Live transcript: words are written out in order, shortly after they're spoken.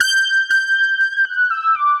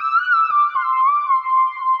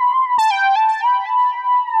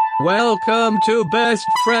Welcome to Best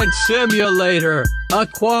Friend Simulator, a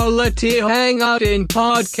quality hangout in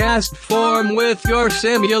podcast form with your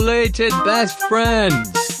simulated best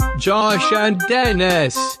friends, Josh and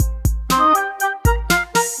Dennis.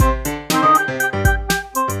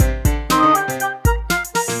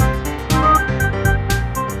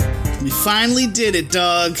 We finally did it,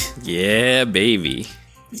 dog. Yeah, baby.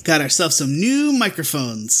 Got ourselves some new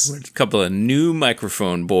microphones. A couple of new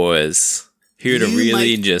microphone boys. Here to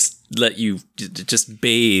really just let you just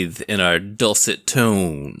bathe in our dulcet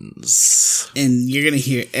tones. And you're going to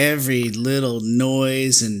hear every little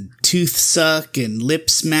noise and tooth suck and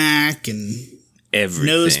lip smack and everything.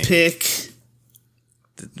 Nose pick.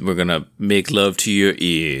 We're going to make love to your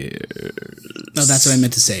ears. Oh, that's what I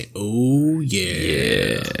meant to say. Oh,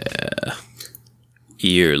 yeah. Yeah.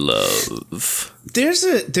 Ear love. There's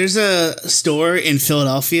a store in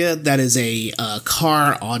Philadelphia that is a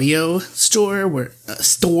car audio store where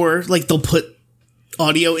like they'll put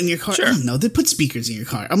audio in your car. Sure. I don't know. They put speakers in your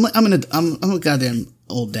car. I'm a goddamn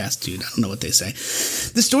old ass dude. I don't know what they say.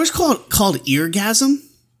 The store's called Eargasm.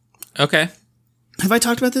 Okay. Have I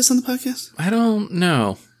talked about this on the podcast? I don't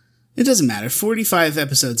know. It doesn't matter. 45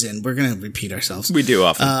 episodes in, we're gonna repeat ourselves. We do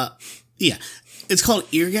often. Yeah, it's called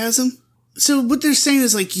Eargasm. So what they're saying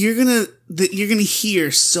is like you're gonna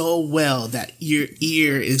hear so well that your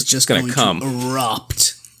ear is just going to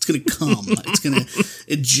erupt. It's gonna come. It's gonna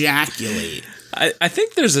ejaculate. I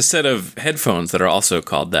think there's a set of headphones that are also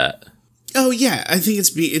called that. Oh yeah, I think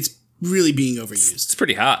it's really being overused. It's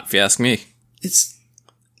pretty hot, if you ask me.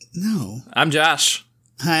 No. I'm Josh.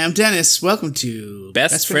 Hi, I'm Dennis. Welcome to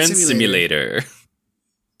Best Friend Simulator.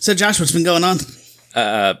 So Josh, what's been going on?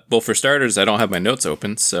 Well, for starters, I don't have my notes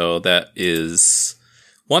open, so that is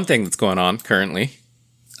one thing that's going on currently.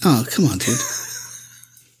 Oh, come on, dude.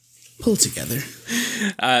 Pull it together.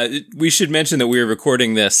 We should mention that we were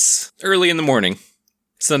recording this early in the morning,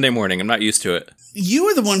 Sunday morning. I'm not used to it. You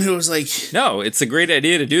were the one who was like... No, it's a great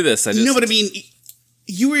idea to do this. No, but I mean,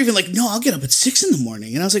 you were even like, no, I'll get up at 6 in the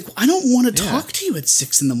morning. And I was like, I don't want to talk to you at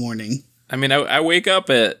 6 in the morning. I mean, I wake up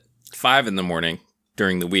at 5 in the morning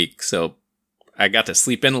during the week, so I got to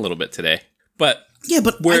sleep in a little bit today. But yeah,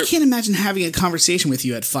 but I can't imagine having a conversation with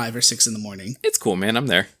you at 5 or 6 in the morning. It's cool, man. I'm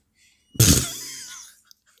there.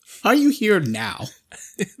 Are you here now?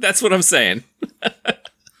 That's what I'm saying.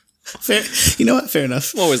 Fair. You know what? Fair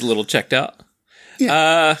enough. I'm always a little checked out.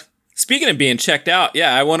 Yeah. Speaking of being checked out,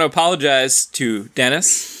 I want to apologize to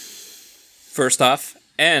Dennis, first off,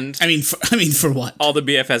 and for what? All the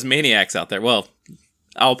BFS maniacs out there. Well,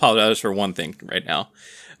 I'll apologize for one thing right now.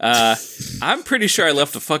 I'm pretty sure I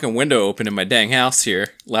left the fucking window open in my dang house here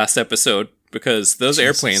last episode because those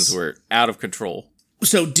airplanes were out of control.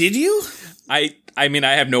 So did you? I mean,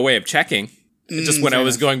 I have no way of checking. Just when I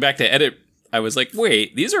was going back to edit, I was like,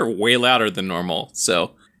 wait, these are way louder than normal.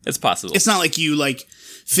 So it's possible. It's not like you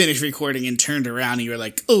finished recording and turned around and you were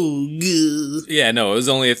like, oh, good. Yeah, no, it was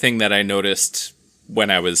only a thing that I noticed when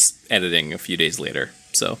I was editing a few days later.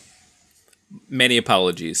 So many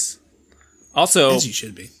apologies. Also, as you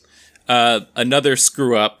should be. Another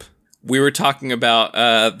screw up. We were talking about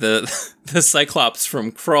the Cyclops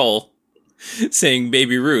from Krull saying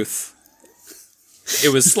Baby Ruth. It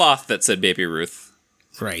was Sloth that said Baby Ruth.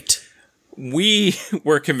 Right. We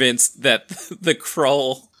were convinced that the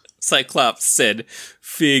Krull Cyclops said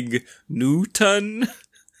Fig Newton.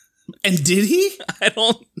 And did he? I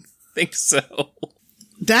don't think so.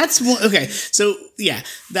 That's okay. So yeah,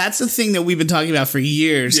 that's the thing that we've been talking about for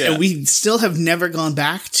years, and we still have never gone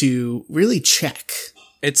back to really check.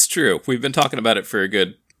 It's true. We've been talking about it for a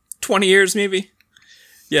good 20 years, maybe.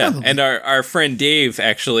 Yeah, probably. And our friend Dave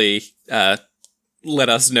actually let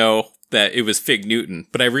us know that it was Fig Newton,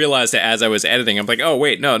 but I realized that as I was editing, I'm like, oh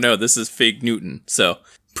wait, no, this is Fig Newton. So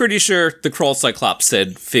pretty sure the Krull Cyclops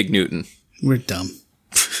said Fig Newton. We're dumb.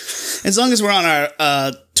 As long as we're on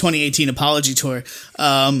our 2018 apology tour,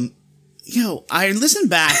 I listened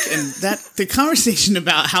back and the conversation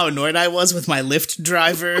about how annoyed I was with my Lyft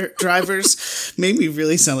drivers made me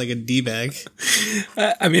really sound like a D-bag.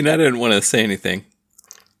 I mean, I didn't want to say anything.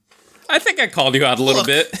 I think I called you out a little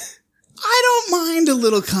bit. I don't mind a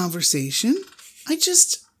little conversation.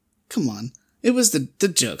 Come on. It was the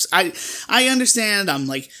jokes. I understand I'm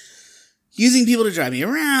using people to drive me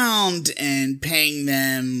around and paying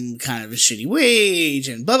them kind of a shitty wage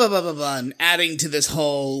and blah, blah, blah, blah, blah, and adding to this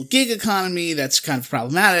whole gig economy that's kind of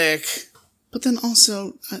problematic. But then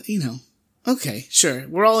also, okay, sure.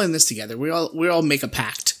 We're all in this together. We all make a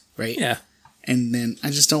pact, right? Yeah. And then I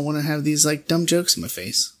just don't want to have these dumb jokes in my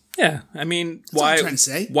face. Yeah. I mean, that's what I'm trying to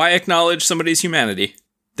say. Why acknowledge somebody's humanity?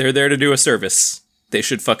 They're there to do a service. They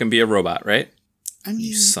should fucking be a robot, right? I mean,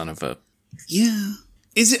 You son of a... yeah.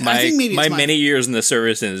 Is it? My, I think maybe my it's many years in the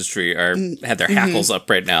service industry had their hackles up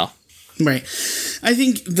right now. Right. I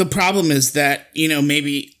think the problem is that,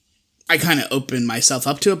 maybe I kind of open myself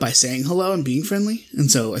up to it by saying hello and being friendly.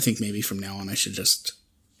 And so I think maybe from now on I should just...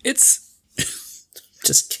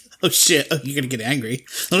 oh shit, oh, you're going to get angry.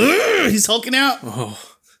 He's hulking out. Oh.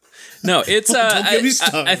 No, it's...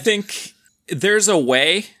 I think there's a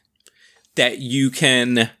way that you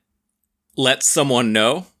can let someone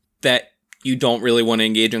know that you don't really want to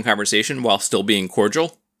engage in conversation while still being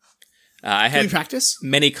cordial. I had practice?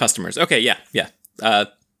 many customers. Okay, yeah.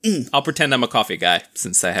 I'll pretend I'm a coffee guy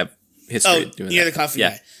since I have history doing that. You're the coffee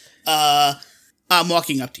guy. I'm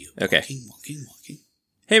walking up to you. Okay. Walking.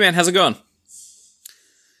 Hey, man, how's it going?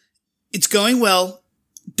 It's going well.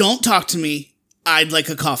 Don't talk to me. I'd like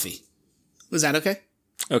a coffee. Was that okay?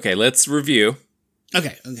 Okay, let's review.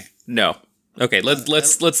 Okay. No. Okay, let's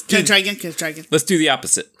Can I try again? Let's do the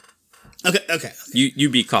opposite. Okay. You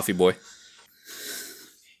be coffee boy.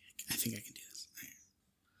 I think I can do this.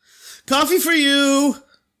 Coffee for you.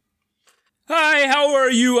 Hi, how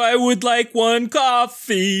are you? I would like one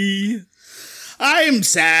coffee. I am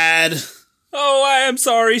sad. Oh, I am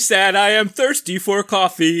sorry, sad. I am thirsty for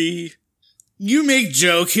coffee. You make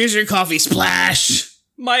joke. Here's your coffee splash.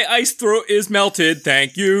 My ice throat is melted.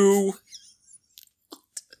 Thank you.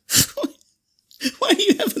 Why do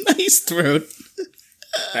you have an ice throat?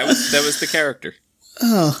 That was the character.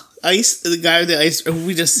 Oh, ice. The guy with the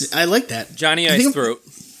ice. I like that. Johnny Ice Throat.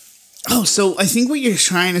 Oh, so I think what you're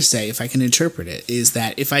trying to say, if I can interpret it, is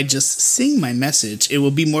that if I just sing my message, it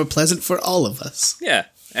will be more pleasant for all of us. Yeah,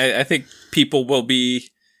 I think people will be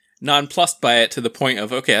nonplussed by it to the point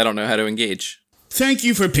of, okay, I don't know how to engage. Thank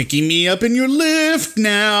you for picking me up in your Lyft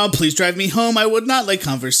now. Please drive me home. I would not like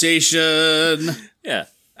conversation. Yeah,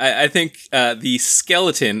 I think the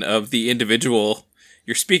skeleton of the individual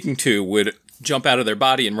you're speaking to would jump out of their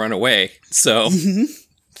body and run away. So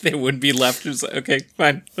they would be left just like, okay,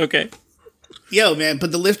 fine, okay. Yo, man,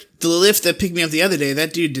 but the Lyft that picked me up the other day,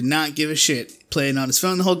 that dude did not give a shit. Playing on his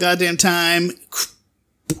phone the whole goddamn time.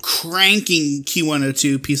 Cranking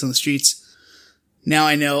Q102, Peace on the Streets. Now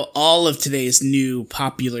I know all of today's new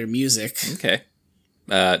popular music. Okay.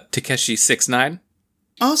 Takeshi 6ix9ine?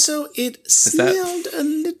 Also, it smelled a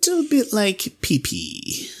little bit like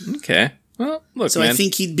pee-pee. Okay. Well, look, so man. I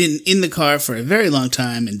think he'd been in the car for a very long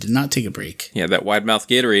time and did not take a break. Yeah, that wide mouth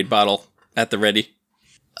Gatorade bottle at the ready.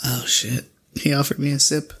 Oh, shit. He offered me a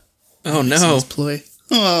sip. Oh, no. Ploy.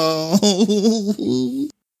 Oh.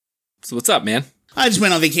 So what's up, man? I just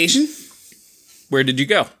went on vacation. Where did you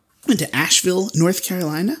go? Went to Asheville, North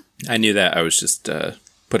Carolina. I knew that. I was just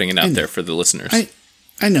putting it out there for the listeners.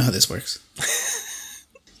 I know how this works.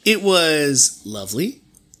 It was lovely.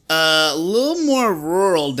 A little more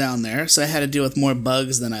rural down there, so I had to deal with more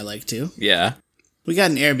bugs than I like to. Yeah. We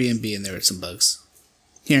got an Airbnb and there were some bugs.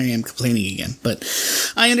 Here I am complaining again. But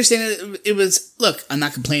I understand it was... Look, I'm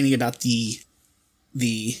not complaining about the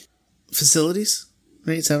facilities,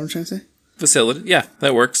 right? Is that what I'm trying to say? Facility. Yeah,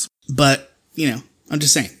 that works. But, I'm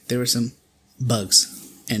just saying, there were some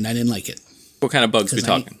bugs, and I didn't like it. What kind of bugs we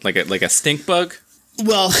talking? Like a stink bug?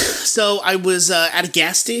 Well, so I was at a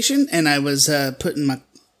gas station, and I was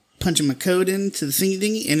punching my code into the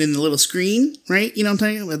thingy, and in the little screen, right? You know what I'm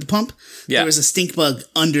talking about? The pump? Yeah. There was a stink bug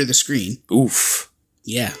under the screen. Oof.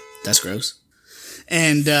 Yeah, that's gross.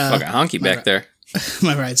 And fucking honky back there.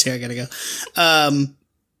 My ride's here, I gotta go.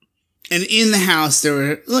 And in the house, there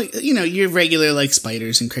were, your regular,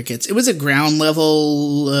 spiders and crickets. It was a ground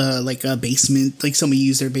level, a basement. Like, somebody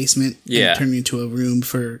used their basement and turned it into a room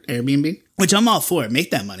for Airbnb. Which I'm all for.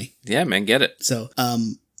 Make that money. Yeah, man, get it. So,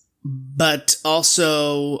 but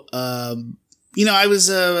also, I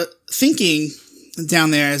was thinking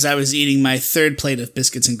down there as I was eating my third plate of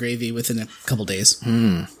biscuits and gravy within a couple days.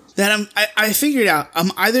 That I figured out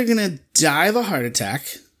I'm either going to die of a heart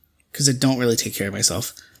attack, because I don't really take care of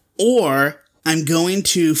myself, or I'm going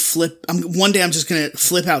to one day I'm just going to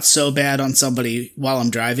flip out so bad on somebody while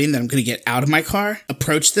I'm driving that I'm going to get out of my car,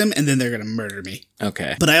 approach them, and then they're going to murder me.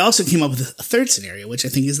 Okay. But I also came up with a third scenario, which I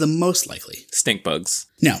think is the most likely. Stink bugs.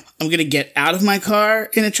 No, I'm going to get out of my car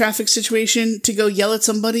in a traffic situation to go yell at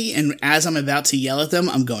somebody, and as I'm about to yell at them,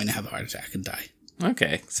 I'm going to have a heart attack and die.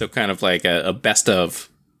 Okay. So kind of like a best of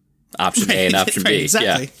option A and option B.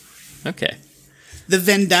 Exactly. Yeah. Okay. The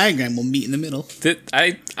Venn diagram will meet in the middle.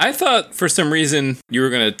 I thought for some reason you were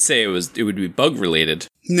going to say it would be bug related.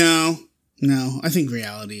 No. I think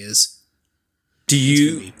reality is.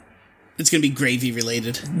 It's going to be gravy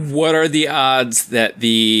related. What are the odds that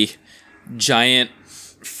the giant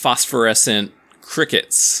phosphorescent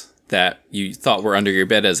crickets that you thought were under your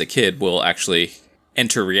bed as a kid will actually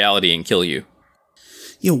enter reality and kill you.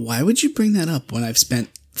 Yo, why would you bring that up when I've spent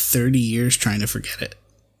 30 years trying to forget it?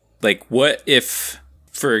 Like, what if,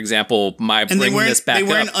 for example, bringing this back up... They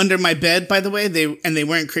weren't under my bed, by the way. They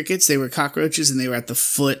weren't crickets. They were cockroaches, and they were at the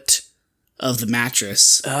foot of the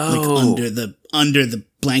mattress. Oh. Like, under the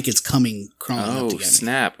blankets crawling up to get me.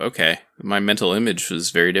 Snap. Okay. My mental image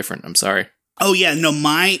was very different. I'm sorry. Oh, yeah. No,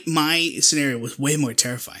 my scenario was way more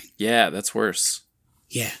terrifying. Yeah, that's worse.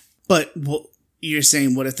 Yeah. But you're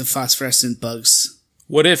saying, what if the phosphorescent bugs...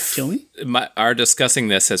 What if kill me? Our discussing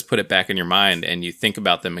this has put it back in your mind and you think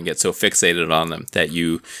about them and get so fixated on them that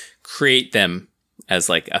you create them as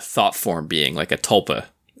like a thought form being, like a tulpa,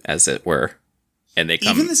 as it were, and they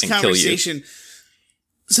come and kill you.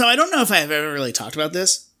 So I don't know if I've ever really talked about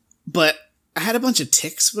this, but I had a bunch of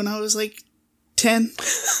tics when I was like 10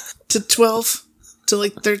 to 12 to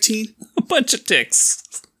like 13. A bunch of tics.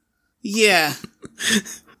 Yeah.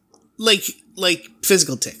 like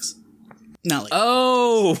physical tics. Not like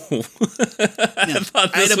I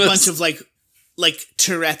had a bunch of like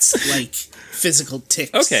Tourette's like physical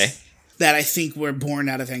tics. Okay. That I think were born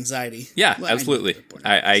out of anxiety. Yeah, absolutely.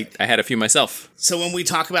 I had a few myself. So when we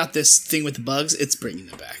talk about this thing with the bugs, it's bringing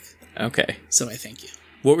them back. Okay. So I thank you.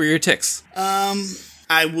 What were your tics?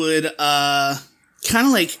 I would kind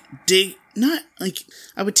of like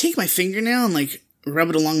I would take my fingernail and like rub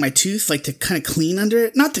it along my tooth, like to kind of clean under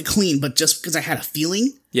it. Not to clean, but just because I had a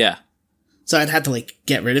feeling. Yeah. So I'd have to like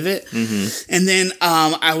get rid of it. Mm-hmm. And then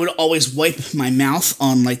I would always wipe my mouth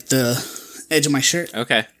on like the edge of my shirt.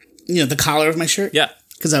 Okay. You know, the collar of my shirt. Yeah.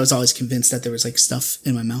 Because I was always convinced that there was like stuff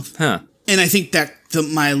in my mouth. Huh. And I think that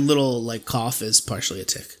my little like cough is partially a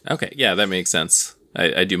tick. Okay. Yeah, that makes sense.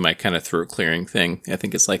 I do my kind of throat clearing thing. I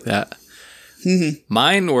think it's like that. Mm-hmm.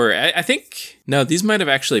 Mine were, I think, no, these might have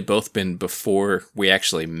actually both been before we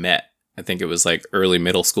actually met. I think it was like early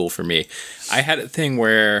middle school for me. I had a thing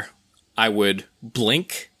where I would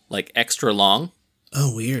blink like extra long.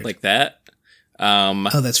 Oh, weird. Like that.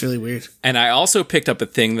 That's really weird. And I also picked up a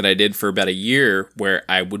thing that I did for about a year where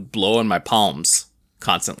I would blow on my palms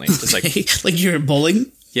constantly. Just like you're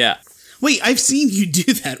bowling? Yeah. Wait, I've seen you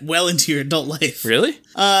do that well into your adult life. Really?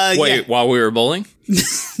 Wait, yeah. While we were bowling?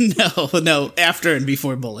 No, after and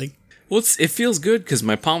before bowling. Well, it feels good because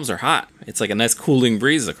my palms are hot. It's like a nice cooling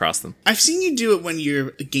breeze across them. I've seen you do it when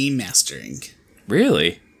you're game mastering.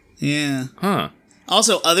 Really? Yeah. Huh.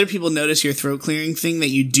 Also, other people notice your throat clearing thing that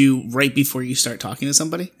you do right before you start talking to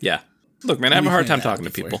somebody. Yeah. Look, man, I have a hard time talking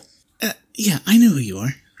to people. Yeah, I know who you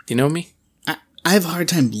are. Do you know me? I have a hard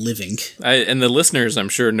time living. And the listeners, I'm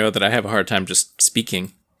sure, know that I have a hard time just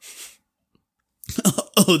speaking.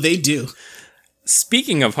 Oh, they do.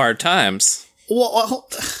 Speaking of hard times. Well,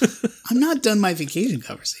 I'm not done my vacation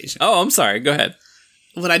conversation. Oh, I'm sorry. Go ahead.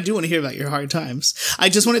 But I do want to hear about your hard times. I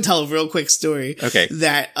just want to tell a real quick story. Okay.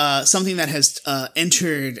 That something that has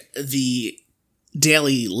entered the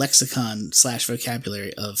daily lexicon /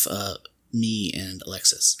 vocabulary of me and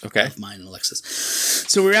Alexis. Okay. Of mine and Alexis.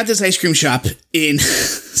 So we're at this ice cream shop in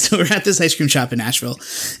Nashville,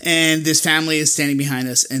 and this family is standing behind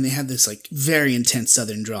us, and they have this like very intense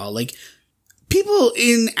Southern drawl. Like people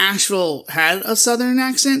in Asheville had a Southern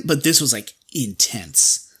accent, but this was like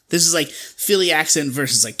intense. This is like Philly accent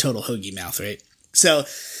versus like total hoagie mouth, right? So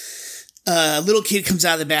a little kid comes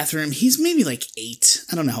out of the bathroom. He's maybe like 8.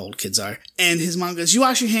 I don't know how old kids are. And his mom goes, "You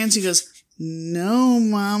wash your hands?" He goes, "No,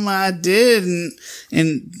 Mom, I didn't."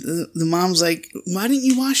 And the mom's like, "Why didn't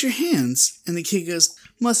you wash your hands?" And the kid goes,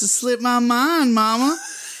 "Must have slipped my mind, Mama."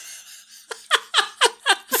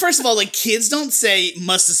 First of all, like, kids don't say,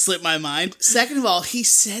 "must have slipped my mind." Second of all, he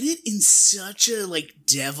said it in such a, like,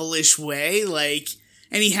 devilish way, like,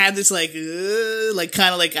 and he had this, like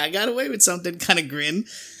kind of like, I got away with something kind of grin.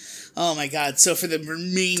 Oh, my God. So for the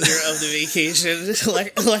remainder of the vacation,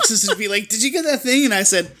 Alexis would be like, "Did you get that thing?" And I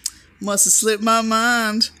said, "Must have slipped my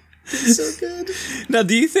mind." It's so good. Now,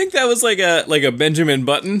 do you think that was like a Benjamin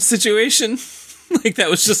Button situation? Like that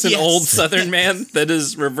was just an old Southern man that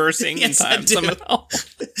is reversing in time somehow?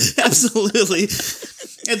 Absolutely.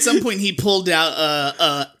 At some point, he pulled out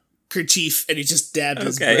a kerchief and he just dabbed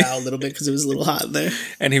his brow a little bit because it was a little hot in there.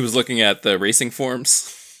 And he was looking at the racing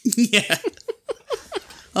forms. Yeah.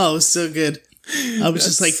 Oh, it was so good. I was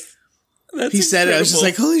just like, he said it. I was just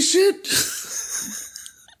like, holy shit.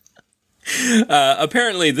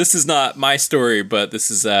 Apparently, this is not my story, but this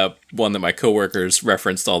is one that my coworkers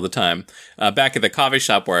referenced all the time. Back at the coffee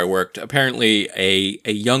shop where I worked, apparently a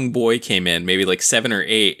young boy came in, maybe like 7 or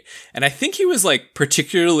 8, and I think he was like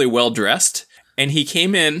particularly well dressed. And he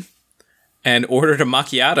came in and ordered a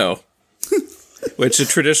macchiato, which a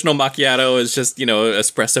traditional macchiato is just,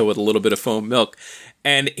 espresso with a little bit of foam milk.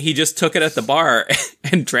 And he just took it at the bar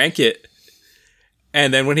and drank it.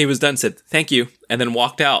 And then when he was done, said, "Thank you," and then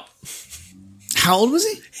walked out. How old was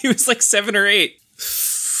he? He was like 7 or 8.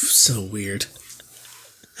 So weird.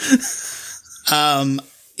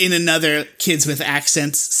 In another Kids with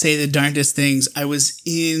Accents Say the Darndest Things, I was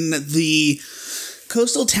in the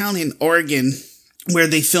coastal town in Oregon where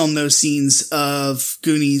they filmed those scenes of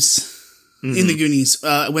Goonies, in the Goonies,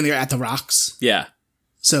 when they're at the rocks. Yeah.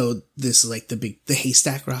 So this is like the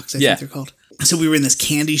haystack rocks, I think they're called. So we were in this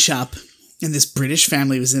candy shop, and this British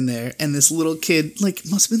family was in there, and this little kid,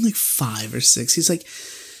 must have been 5 or 6. He's like,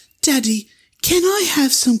 "Daddy, can I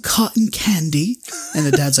have some cotton candy?" And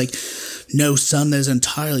the dad's like, "No, son, there's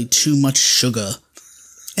entirely too much sugar."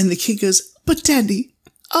 And the kid goes, "But Daddy,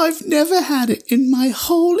 I've never had it in my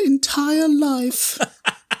whole entire life."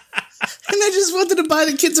 And I just wanted to buy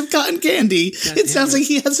the kid some cotton candy. It sounds like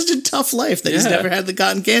he had such a tough life that he's never had the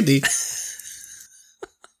cotton candy.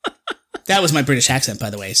 That was my British accent, by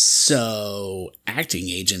the way. So, acting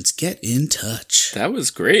agents, get in touch. That was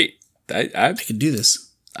great. I can do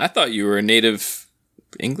this. I thought you were a native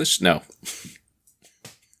English. No.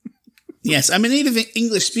 Yes, I'm a native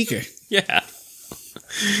English speaker. Yeah.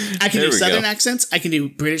 I can do Southern accents. I can do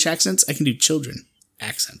British accents. I can do children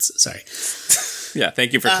accents. Sorry. Yeah,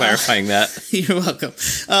 thank you for clarifying that. You're welcome.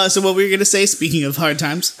 So what were you going to say, speaking of hard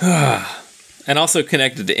times? And also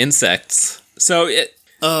connected to insects. So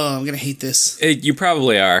I'm going to hate this. You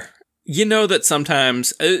probably are. You know that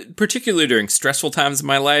sometimes, particularly during stressful times in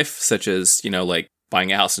my life, such as, like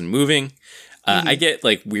buying a house and moving, I get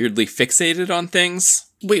weirdly fixated on things.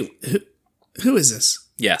 Wait, who is this?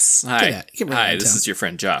 Yes. Hi. Hi, this is your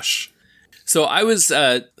friend Josh. So I was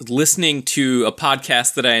listening to a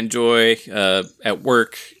podcast that I enjoy at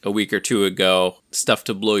work a week or two ago, Stuff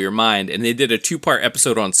to Blow Your Mind, and they did a 2-part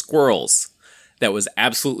episode on squirrels that was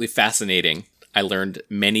absolutely fascinating. I learned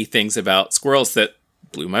many things about squirrels that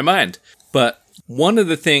blew my mind. But one of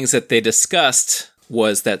the things that they discussed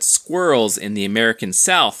was that squirrels in the American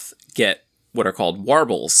South get what are called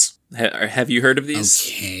warbles. Have you heard of these?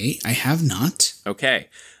 Okay, I have not. Okay.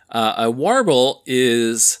 A warble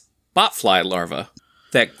is botfly larvae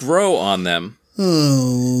that grow on them.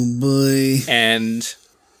 Oh, boy. And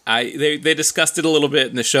they discussed it a little bit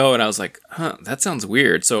in the show, and I was like, that sounds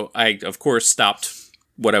weird. So I, of course, stopped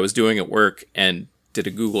what I was doing at work and did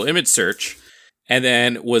a Google image search, and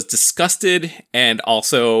then was disgusted and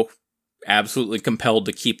also absolutely compelled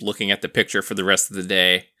to keep looking at the picture for the rest of the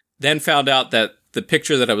day. Then found out that the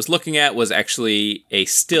picture that I was looking at was actually a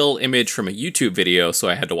still image from a YouTube video, so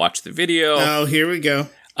I had to watch the video. Oh, here we go.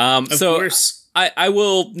 Of course. I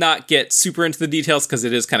will not get super into the details because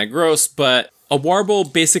it is kind of gross, but a warble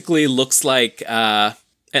basically looks like an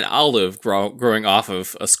olive growing off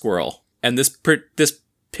of a squirrel. And this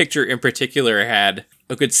picture in particular had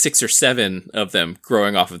a good 6 or 7 of them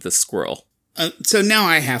growing off of this squirrel. So now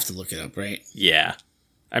I have to look it up, right? Yeah.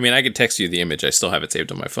 I mean, I could text you the image. I still have it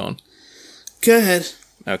saved on my phone. Go ahead.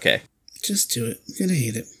 Okay. Just do it. I'm gonna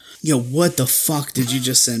hate it. Yo, what the fuck did you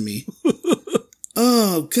just send me?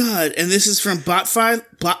 Oh, God. And this is from Botfly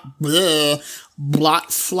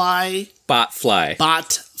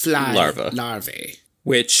larvae.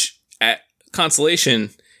 Which, at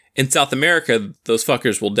consolation, in South America, those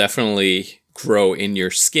fuckers will definitely grow in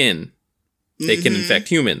your skin. They can infect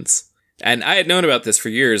humans. And I had known about this for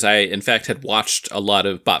years. I, in fact, had watched a lot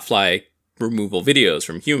of botfly removal videos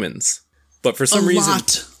from humans. But for some reason...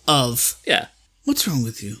 Yeah. What's wrong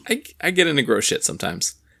with you? I get into gross shit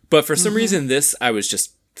sometimes. But for some reason, I was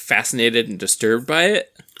just fascinated and disturbed by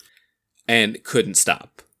it. And couldn't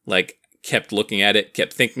stop. Kept looking at it,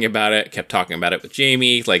 kept thinking about it, kept talking about it with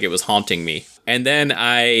Jamie. It was haunting me. And then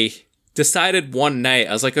I decided one night,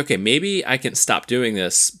 I was like, okay, maybe I can stop doing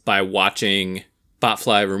this by watching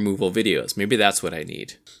botfly removal videos. Maybe that's what I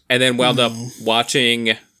need. And then wound up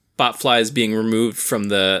watching botflies being removed from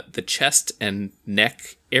the chest and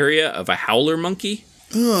neck area of a howler monkey.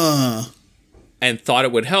 And thought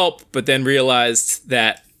it would help, but then realized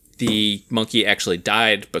that the monkey actually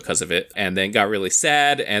died because of it, and then got really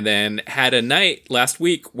sad, and then had a night last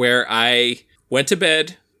week where I went to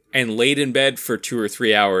bed and laid in bed for 2 or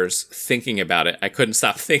 3 hours thinking about it. I couldn't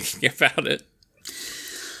stop thinking about it.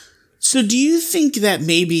 So do you think that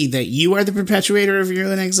maybe that you are the perpetuator of your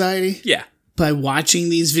own anxiety? Yeah. By watching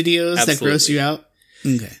these videos Absolutely. that gross you out?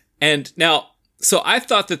 Okay. And now, so I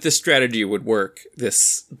thought that this strategy would work,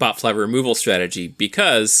 this botfly removal strategy,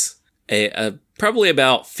 because probably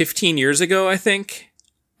about 15 years ago, I think,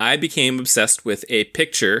 I became obsessed with a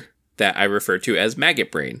picture that I refer to as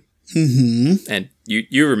maggot brain. Mm-hmm. And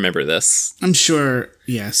you remember this. I'm sure,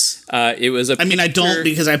 yes. It was a I mean, I don't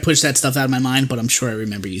because I pushed that stuff out of my mind, but I'm sure I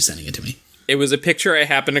remember you sending it to me. It was a picture I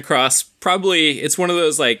happened across. Probably, it's one of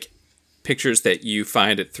those, like, pictures that you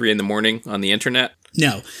find at 3 a.m. on the internet.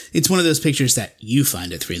 No, it's one of those pictures that you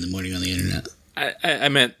find at 3 a.m. on the internet. I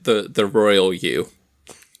meant the royal you.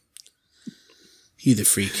 You the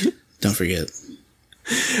freak. Don't forget.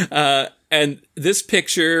 And this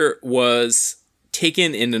picture was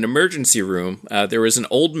taken in an emergency room. There was an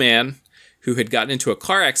old man who had gotten into a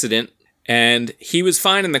car accident, and he was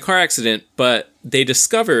fine in the car accident, but they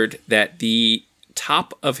discovered that the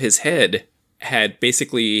top of his head had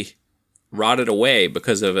basically rotted away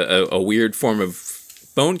because of a weird form of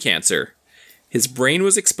bone cancer. His brain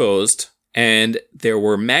was exposed, and there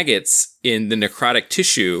were maggots in the necrotic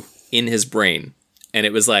tissue in his brain. And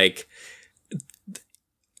it was like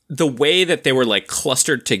the way that they were like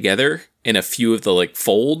clustered together in a few of the like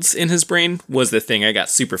folds in his brain was the thing I got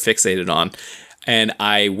super fixated on. And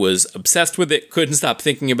I was obsessed with it, couldn't stop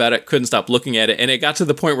thinking about it, couldn't stop looking at it. And it got to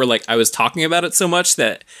the point where like I was talking about it so much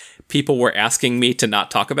that people were asking me to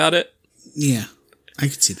not talk about it. Yeah, I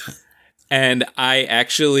could see that. And I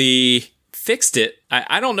actually fixed it.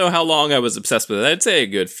 I don't know how long I was obsessed with it. I'd say a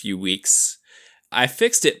good few weeks. I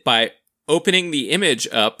fixed it by opening the image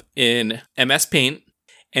up in MS Paint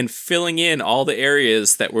and filling in all the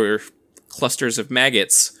areas that were clusters of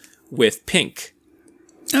maggots with pink.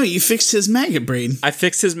 Oh, you fixed his maggot brain. I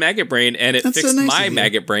fixed his maggot brain, and it fixed nice my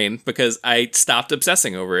maggot brain because I stopped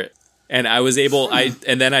obsessing over it. And I was able,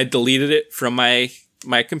 and then I deleted it from my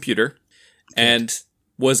computer and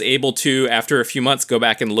was able to, after a few months, go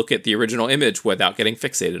back and look at the original image without getting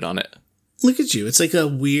fixated on it. Look at you. It's like a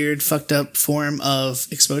weird, fucked up form of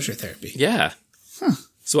exposure therapy. Yeah. Huh.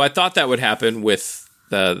 So I thought that would happen with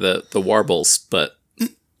the warbles, but...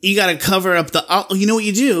 You got to cover up the... You know what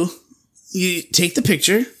you do? You take the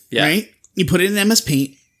picture, right? You put it in MS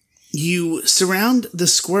Paint. You surround the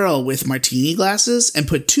squirrel with martini glasses and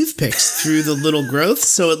put toothpicks through the little growths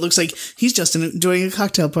so it looks like he's just enjoying a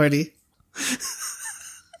cocktail party.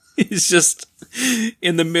 He's just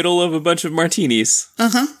in the middle of a bunch of martinis.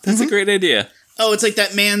 Uh-huh. That's a great idea. Oh, it's like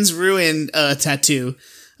that Man's Ruin tattoo.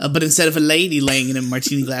 But instead of a lady laying in a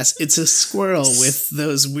martini glass, it's a squirrel with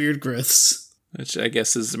those weird growths. Which I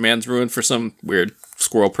guess is a man's ruin for some weird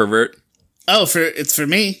squirrel pervert. Oh, it's for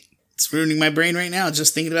me. It's ruining my brain right now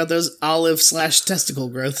just thinking about those olive/testicle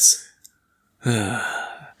growths.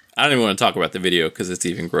 I don't even want to talk about the video because it's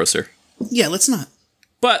even grosser. Yeah, let's not.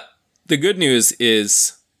 But the good news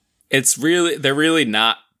is they're really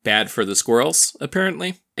not bad for the squirrels,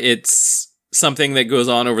 apparently. It's something that goes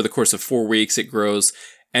on over the course of 4 weeks. It grows.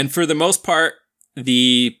 And for the most part,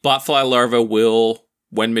 the blotfly larva will,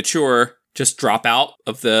 when mature, just drop out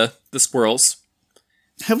of the squirrels.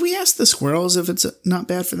 Have we asked the squirrels if it's not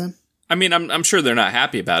bad for them? I mean, I'm sure they're not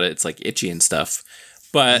happy about it. It's like itchy and stuff.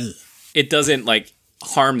 But it doesn't like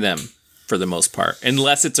harm them for the most part.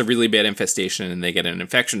 Unless it's a really bad infestation and they get an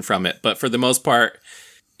infection from it. But for the most part,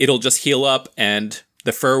 it'll just heal up and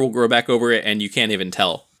the fur will grow back over it and you can't even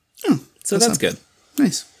tell. Oh, so that's good.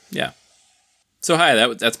 Nice. Yeah. So hi,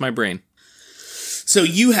 that's my brain. So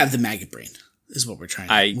you have the maggot brain, is what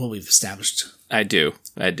we've established. I do.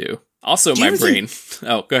 Also, my brain.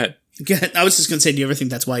 Oh, go ahead. Go ahead. I was just going to say, do you ever think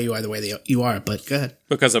that's why you are the way you are? But go ahead.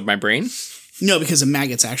 Because of my brain? No, because the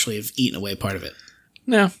maggots actually have eaten away part of it.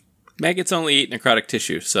 No, maggots only eat necrotic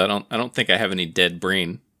tissue, so I don't think I have any dead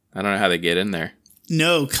brain. I don't know how they get in there.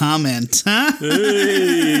 No comment. Hey.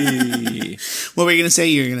 What were you going to say?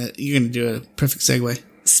 You're gonna do a perfect segue.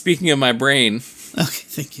 Speaking of my brain, okay,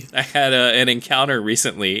 thank you. I had an encounter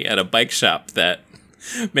recently at a bike shop that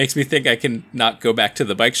makes me think I can not go back to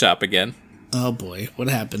the bike shop again. Oh boy, what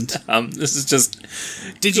happened? This is just...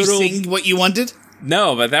 Did you sing what you wanted?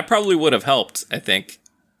 No, but that probably would have helped, I think.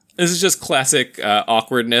 This is just classic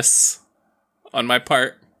awkwardness on my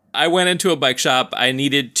part. I went into a bike shop. I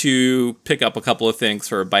needed to pick up a couple of things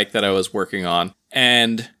for a bike that I was working on.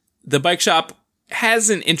 And the bike shop has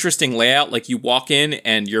an interesting layout. Like you walk in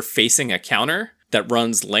and you're facing a counter that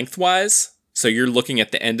runs lengthwise. So you're looking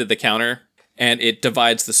at the end of the counter and it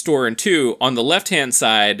divides the store in two. On the left-hand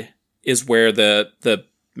side is where the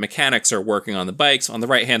mechanics are working on the bikes. On the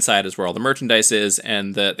right-hand side is where all the merchandise is,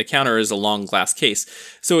 and the counter is a long glass case.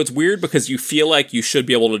 So it's weird because you feel like you should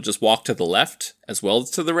be able to just walk to the left as well as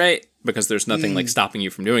to the right because there's nothing like stopping you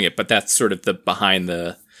from doing it, but that's sort of the behind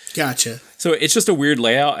the... Gotcha. So it's just a weird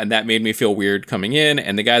layout, and that made me feel weird coming in,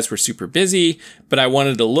 and the guys were super busy, but I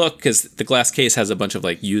wanted to look because the glass case has a bunch of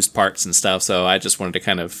like used parts and stuff, so I just wanted to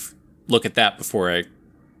kind of look at that before I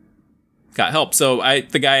got help. So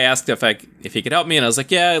the guy asked if he could help me, and I was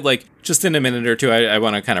like, yeah, like just in a minute or two, I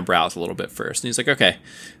want to kind of browse a little bit first. And he's like, okay.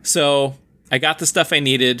 So I got the stuff I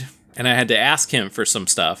needed, and I had to ask him for some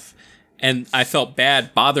stuff, and I felt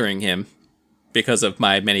bad bothering him because of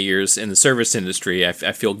my many years in the service industry. I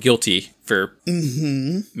feel guilty for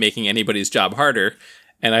making anybody's job harder,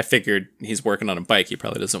 and I figured he's working on a bike. He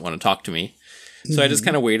probably doesn't want to talk to me. So I just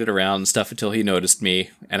kind of waited around and stuff until he noticed me,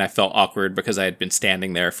 and I felt awkward because I had been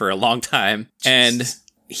standing there for a long time. And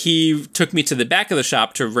he took me to the back of the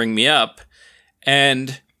shop to ring me up,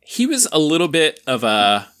 and he was a little bit of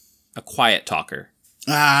a quiet talker.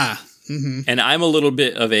 And I'm a little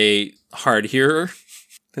bit of a hard hearer.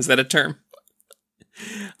 Is that a term?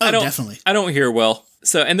 Definitely. I don't hear well.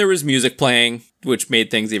 So, and there was music playing, which made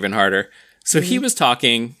things even harder. So he was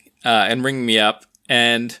talking and ringing me up,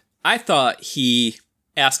 and I thought he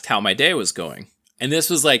asked how my day was going. And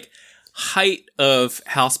this was like height of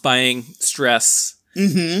house buying stress.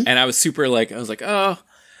 And I was like, oh,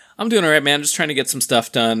 I'm doing all right, man. Just trying to get some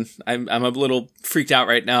stuff done. I'm a little freaked out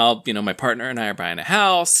right now. You know, my partner and I are buying a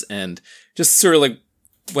house, and just sort of like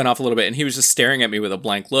went off a little bit. And he was just staring at me with a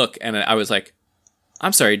blank look. And I was like,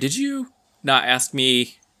 I'm sorry, did you not ask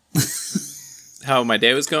me how my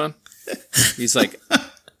day was going? He's like,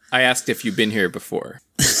 I asked if you've been here before,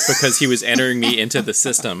 because he was entering me into the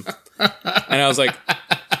system. And I was like,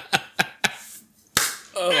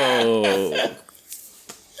 oh.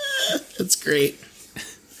 That's great.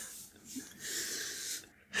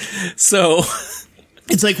 So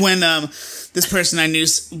it's like when this person I knew,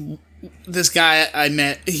 this guy I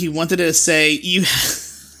met, he wanted to say, he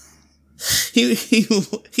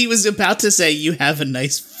was about to say, you have a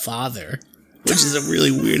nice father, which is a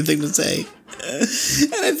really weird thing to say.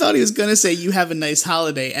 And I thought he was going to say, you have a nice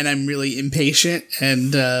holiday, and I'm really impatient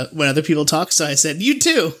and when other people talk, so I said, you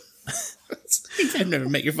too. I've never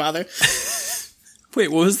met your father. Wait,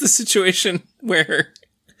 what was the situation where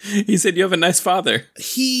he said you have a nice father?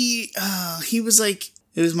 He was like,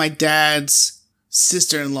 it was my dad's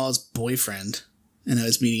sister-in-law's boyfriend, and I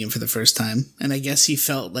was meeting him for the first time, and I guess he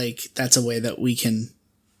felt like that's a way that we can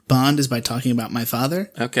bond, is by talking about my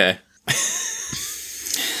father. Okay.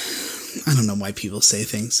 I don't know why people say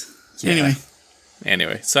things. Yeah.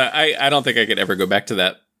 Anyway, so I don't think I could ever go back to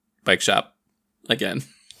that bike shop again.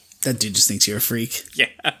 That dude just thinks you're a freak. Yeah.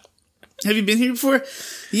 Have you been here before?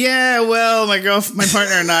 Yeah, well, my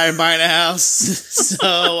partner and I are buying a house,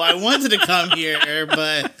 so I wanted to come here,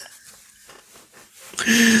 but...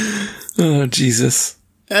 Oh, Jesus.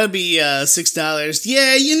 That'll be $6.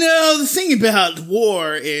 Yeah, you know, the thing about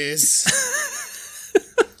war is...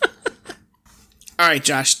 All right,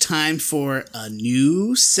 Josh, time for a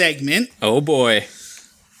new segment. Oh, boy.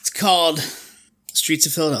 It's called Streets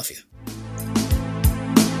of Philadelphia.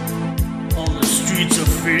 On the streets of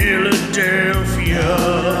Philadelphia.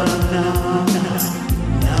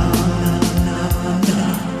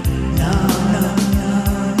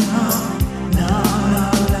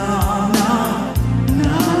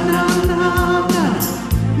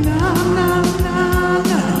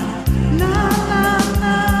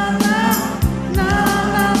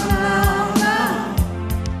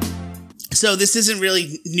 So this isn't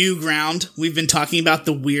really new ground. We've been talking about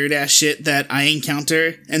the weird-ass shit that I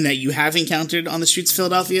encounter and that you have encountered on the streets of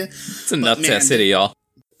Philadelphia. It's a nuts-ass city, y'all.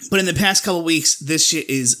 But in the past couple weeks, this shit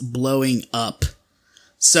is blowing up.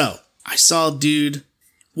 So, I saw a dude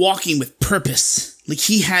walking with purpose. Like,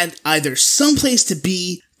 he had either someplace to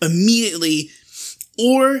be immediately,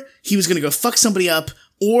 or he was going to go fuck somebody up,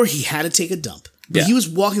 or he had to take a dump. But he was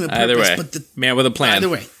walking with purpose. Either way. But man with a plan. Either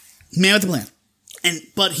way. Man with a plan.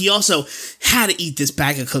 But he also had to eat this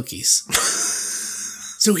bag of cookies.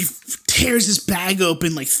 So he tears his bag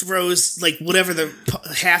open, like throws, like whatever the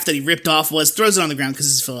half that he ripped off was, throws it on the ground because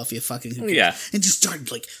it's Philadelphia fucking cookies. Yeah. And just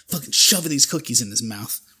started like fucking shoving these cookies in his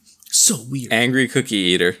mouth. So weird. Angry cookie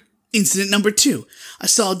eater. Incident number 2. I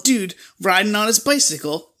saw a dude riding on his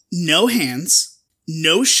bicycle, no hands,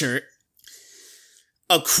 no shirt,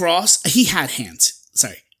 he had hands,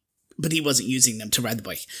 sorry, but he wasn't using them to ride the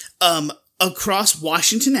bike. Across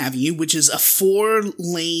Washington Avenue, which is a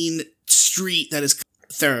 4-lane street that is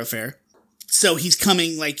thoroughfare. So he's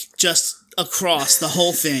coming like just across the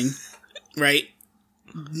whole thing, right?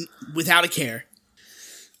 Without a care.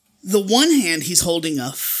 The one hand, he's holding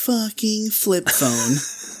a fucking flip phone.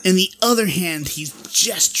 And the other hand, he's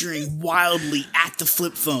gesturing wildly at the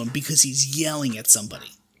flip phone because he's yelling at somebody.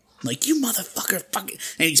 Like, you motherfucker, fucking...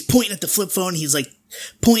 And he's pointing at the flip phone. He's like,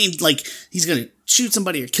 pointing like he's gonna shoot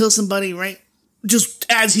somebody or kill somebody, right? Just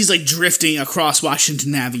as he's like drifting across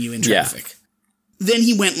Washington Avenue in traffic. Yeah. Then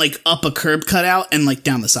he went like up a curb cutout and like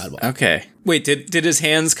down the sidewalk. Okay. Wait, did his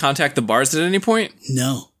hands contact the bars at any point?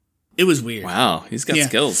 No. It was weird. Wow, he's got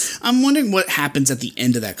skills. I'm wondering what happens at the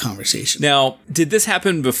end of that conversation. Now, did this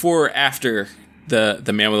happen before or after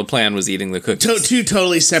the man with a plan was eating the cookies? Two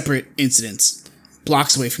totally separate incidents,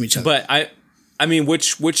 blocks away from each other. But I mean,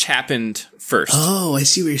 which happened first? Oh, I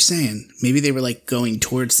see what you're saying. Maybe they were like going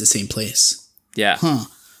towards the same place. Yeah. Huh.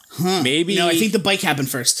 Maybe. No, I think the bike happened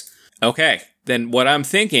first. Okay. Then what I'm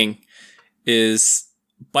thinking is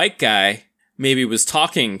bike guy maybe was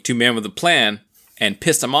talking to man with a plan and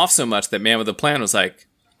pissed him off so much that man with a plan was like,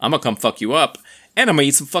 I'm gonna come fuck you up and I'm gonna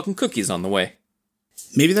eat some fucking cookies on the way.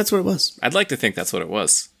 Maybe that's what it was. I'd like to think that's what it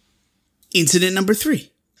was. Incident number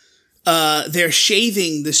 3. They're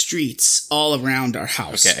shaving the streets all around our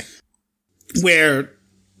house. Okay. Where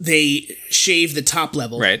they shave the top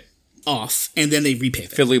level off and then they repave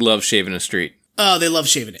it. Philly loves shaving a street. Oh, they love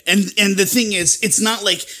shaving it. And the thing is, it's not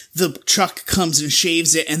like the truck comes and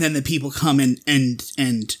shaves it and then the people come and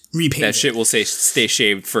repave it. That shit will stay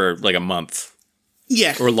shaved for like a month.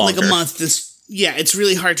 Yeah. Or longer. Like a month. It's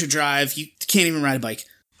really hard to drive. You can't even ride a bike.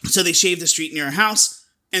 So they shaved the street near our house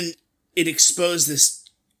and it exposed this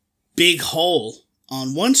big hole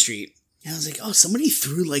on one street. And I was like, oh, somebody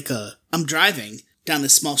threw I'm driving down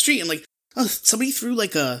this small street and like, oh, somebody threw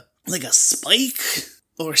like a spike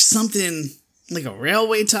or something, like a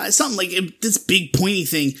railway tie, something like this big pointy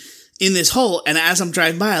thing in this hole. And as I'm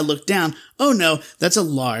driving by, I look down. Oh no, that's a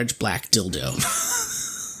large black dildo.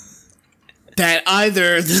 That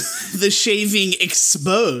either the shaving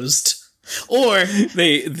exposed or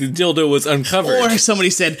the dildo was uncovered. Or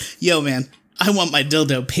somebody said, yo man, I want my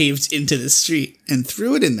dildo paved into the street and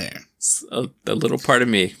threw it in there. A little part of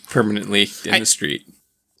me permanently in the street.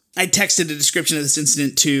 I texted a description of this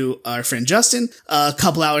incident to our friend Justin. A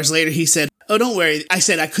couple hours later, he said, oh, don't worry. I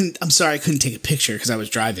said, I'm sorry I couldn't take a picture because I was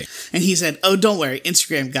driving. And he said, oh, don't worry.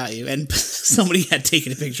 Instagram got you. And somebody had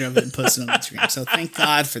taken a picture of it and posted on Instagram. So thank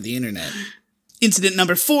God for the internet. Incident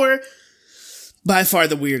number 4, by far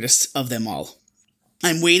the weirdest of them all.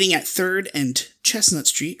 I'm waiting at 3rd and Chestnut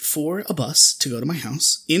Street for a bus to go to my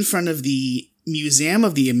house in front of the Museum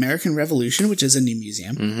of the American Revolution, which is a new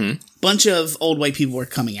museum. Mm-hmm. Bunch of old white people were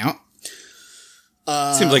coming out.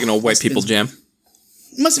 Seems like an old white people jam.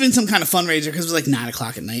 Must have been some kind of fundraiser because it was like 9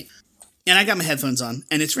 o'clock at night. And I got my headphones on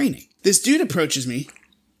and it's raining. This dude approaches me.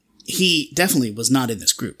 He definitely was not in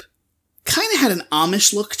this group. Kind of had an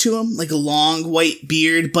Amish look to him, like a long white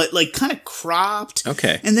beard, but like kind of cropped.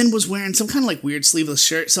 Okay. And then was wearing some kind of like weird sleeveless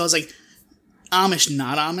shirt. So I was like, Amish,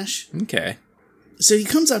 not Amish. Okay. So he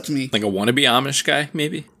comes up to me. Like a wannabe Amish guy,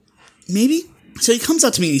 maybe? Maybe. So he comes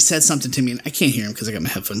up to me and he says something to me, and I can't hear him because I got my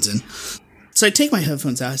headphones in. So I take my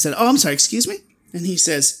headphones out. I said, oh, I'm sorry, excuse me? And he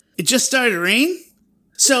says, it just started to rain?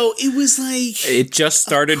 So it was like... It just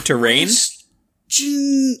started to rain?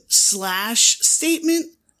 /statement.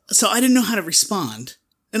 So I didn't know how to respond.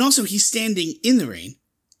 And also, he's standing in the rain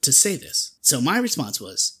to say this. So my response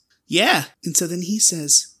was, yeah. And so then he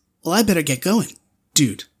says, well, I better get going.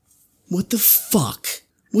 Dude, what the fuck?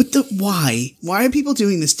 Why? Why are people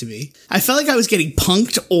doing this to me? I felt like I was getting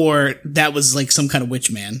punked or that was like some kind of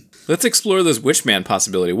witch man. Let's explore this witch man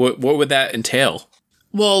possibility. What would that entail?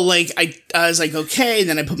 Well, like, I was like, okay, and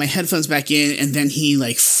then I put my headphones back in, and then he,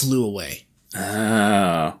 like, flew away.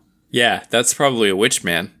 Oh. Yeah, that's probably a witch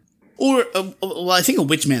man. Or, well, I think a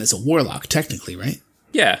witch man is a warlock, technically, right?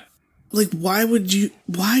 Yeah. Like, why would he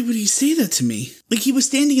say that to me? Like, he was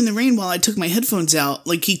standing in the rain while I took my headphones out.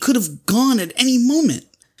 Like, he could have gone at any moment.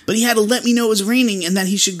 But he had to let me know it was raining and that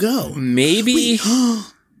he should go. Maybe. Wait,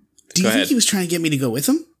 do you think he was trying to get me to go with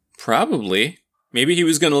him? Probably. Maybe he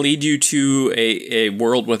was going to lead you to a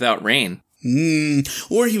world without rain.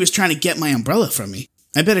 Or he was trying to get my umbrella from me.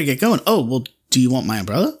 I better get going. Oh, well, do you want my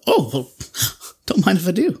umbrella? Oh, well, don't mind if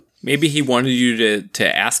I do. Maybe he wanted you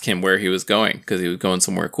to ask him where he was going because he was going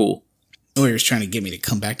somewhere cool. Or he was trying to get me to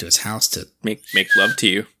come back to his house to... Make love to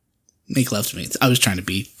you. Make love to me. I was trying to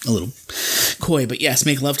be a little coy, but yes,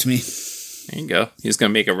 make love to me. There you go. He's going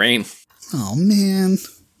to make it rain. Oh, man.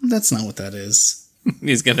 That's not what that is.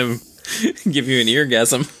 He's going to give you an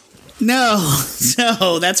eargasm. No,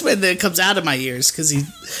 that's when it comes out of my ears. Because do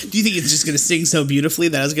you think it's just going to sing so beautifully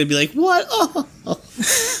that I was going to be like, what? Oh.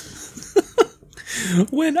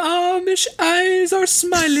 When Amish eyes are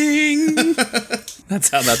smiling. That's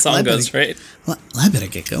how that song goes, right? Well, I better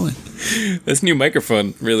get going. This new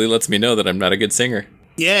microphone really lets me know that I'm not a good singer.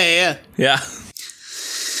 Yeah.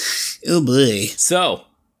 Oh boy. So,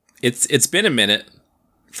 it's been a minute,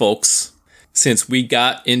 folks, since we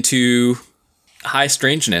got into high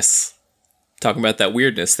strangeness. Talking about that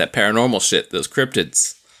weirdness, that paranormal shit, those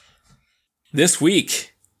cryptids. This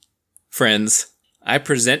week, friends, I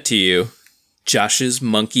present to you Josh's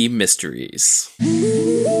Monkey Mysteries.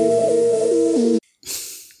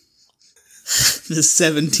 The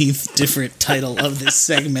 17th different title of this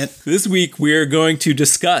segment. This week we are going to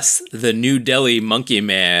discuss the New Delhi Monkey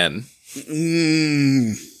Man.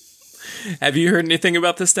 Have you heard anything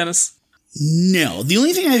about this, Dennis? No. The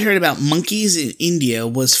only thing I heard about monkeys in India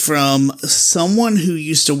was from someone who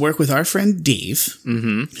used to work with our friend Dave,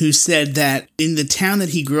 who said that in the town that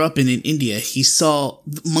he grew up in India, he saw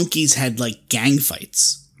monkeys had like gang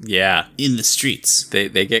fights. Yeah. In the streets.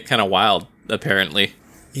 They get kind of wild, apparently.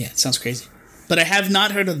 Yeah, it sounds crazy. But I have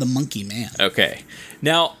not heard of the Monkey Man. Okay.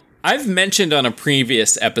 Now, I've mentioned on a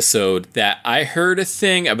previous episode that I heard a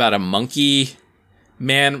thing about a monkey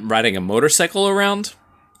man riding a motorcycle around.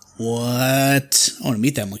 What? I want to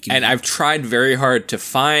meet that monkey man. And I've tried very hard to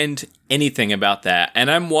find anything about that. And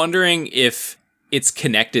I'm wondering if it's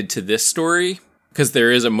connected to this story, because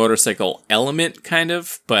there is a motorcycle element, kind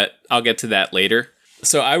of, but I'll get to that later.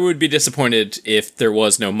 So I would be disappointed if there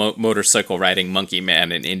was no motorcycle riding monkey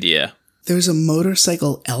man in India. There's a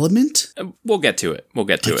motorcycle element? We'll get to it. I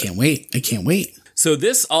can't wait. So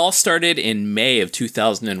this all started in May of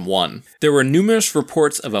 2001. There were numerous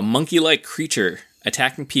reports of a monkey-like creature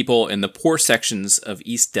attacking people in the poor sections of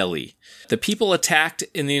East Delhi. The people attacked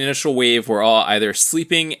in the initial wave were all either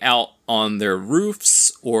sleeping out on their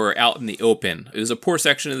roofs or out in the open. It was a poor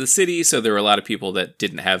section of the city, so there were a lot of people that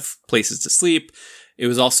didn't have places to sleep. It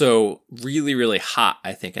was also really, really hot,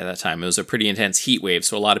 I think, at that time. It was a pretty intense heat wave,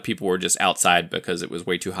 so a lot of people were just outside because it was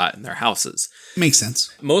way too hot in their houses. Makes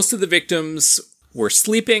sense. Most of the victims were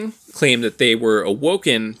sleeping, claimed that they were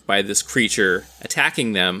awoken by this creature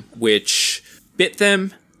attacking them, which bit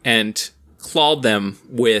them and clawed them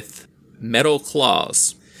with metal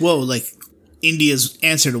claws. Whoa, like India's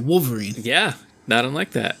answer to Wolverine. Yeah, not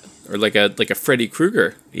unlike that. Or like a Freddy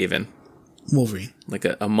Krueger, even. Wolverine. Like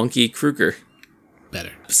a monkey Krueger.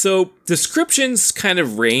 Better. So descriptions kind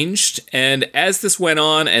of ranged, and as this went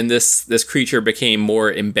on and this creature became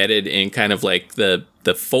more embedded in kind of like the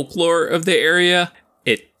folklore of the area,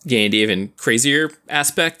 it gained even crazier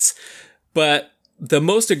aspects. But the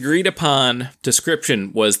most agreed upon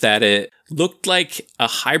description was that it looked like a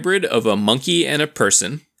hybrid of a monkey and a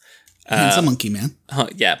person. It's a monkey man.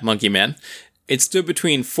 Yeah, monkey man. It stood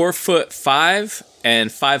between 4'5" and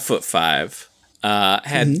 5'5".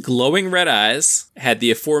 Had glowing red eyes, had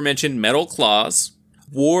the aforementioned metal claws,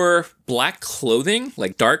 wore black clothing,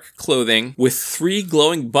 like dark clothing, with 3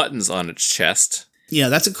 glowing buttons on its chest. Yeah,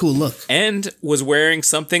 that's a cool look. And was wearing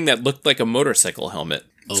something that looked like a motorcycle helmet.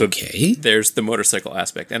 Okay. So there's the motorcycle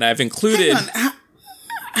aspect. And I've included... Hang on.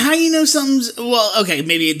 How you know something's... Well, okay,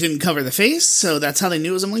 maybe it didn't cover the face, so that's how they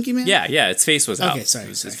knew it was a monkey man? Yeah, its face was out. Okay, sorry.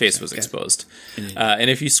 His face was exposed. And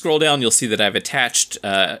if you scroll down, you'll see that I've attached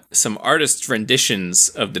some artist renditions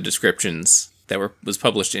of the descriptions that was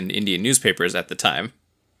published in Indian newspapers at the time.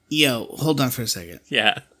 Yo, hold on for a second.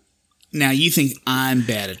 Yeah. Now, you think I'm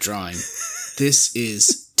bad at drawing. This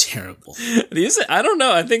is terrible. I don't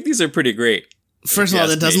know. I think these are pretty great. First of all,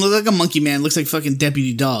 that doesn't look like a monkey man. It looks like fucking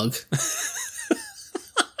Deputy Dog.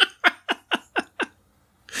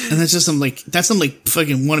 And that's just some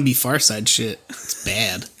fucking wannabe Far Side shit. It's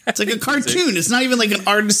bad. It's like a cartoon. It's not even like an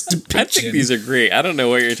artist's depiction. I think these are great. I don't know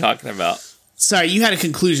what you're talking about. Sorry, you had a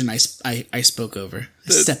conclusion I spoke over. I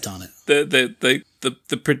stepped on it.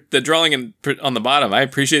 The drawing on the bottom, I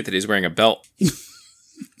appreciate that he's wearing a belt.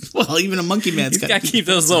 Well, even a monkey man's got to keep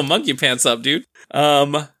those little monkey pants up, dude.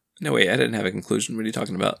 No, wait, I didn't have a conclusion. What are you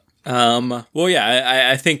talking about? Well, yeah,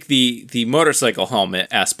 I think the motorcycle helmet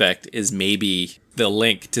aspect is maybe the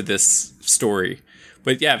link to this story.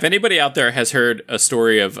 But yeah, if anybody out there has heard a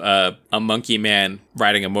story of a monkey man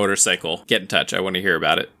riding a motorcycle, get in touch. I want to hear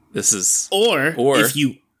about it. This is... Or if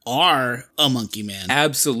you are a monkey man.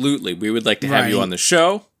 Absolutely. We would like to have you on the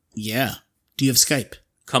show. Yeah. Do you have Skype?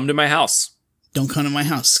 Come to my house. Don't come to my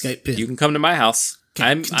house. Skype in. You can come to my house. Okay,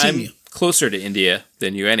 I'm closer to India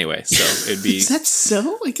than you anyway, so it'd be... Is that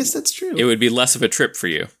so? I guess that's true. It would be less of a trip for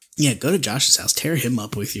you. Yeah, go to Josh's house. Tear him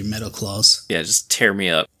up with your metal claws. Yeah, just tear me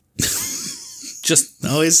up. Just...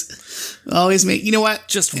 Always make... You know what?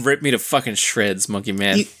 Just rip me to fucking shreds, monkey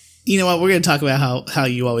man. You know what? We're going to talk about how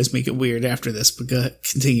you always make it weird after this, but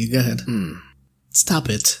continue. Go ahead. Stop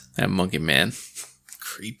it. That monkey man.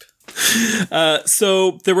 Creep.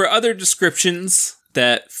 So there were other descriptions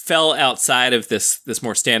that fell outside of this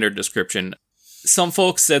more standard description. Some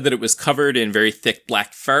folks said that it was covered in very thick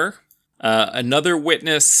black fur. Another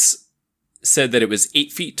witness said that it was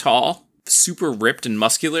 8 feet tall, super ripped and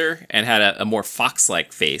muscular, and had a more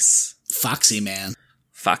fox-like face. Foxy, man.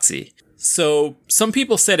 Foxy. So some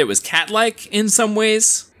people said it was cat-like in some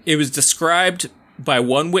ways. It was described by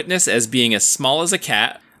one witness as being as small as a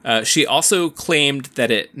cat. She also claimed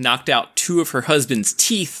that it knocked out 2 of her husband's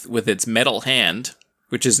teeth with its metal hand,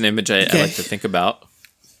 which is an image I like to think about.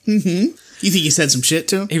 Mm-hmm. You think he said some shit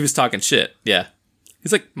to him? He was talking shit, yeah.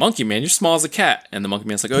 He's like, Monkey Man, you're small as a cat. And the Monkey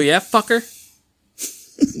Man's like, oh yeah, fucker?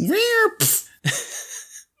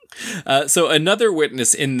 So another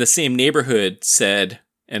witness in the same neighborhood said,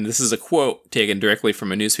 and this is a quote taken directly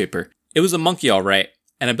from a newspaper, "It was a monkey all right,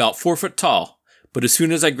 and about 4 foot tall. But as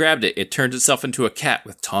soon as I grabbed it, it turned itself into a cat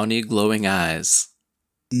with tawny glowing eyes."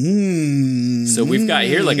 So we've got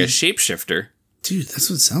here like a shapeshifter. Dude, that's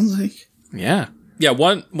what it sounds like. Yeah. Yeah,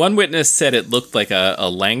 one witness said it looked like a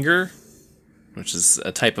langur, which is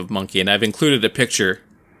a type of monkey. And I've included a picture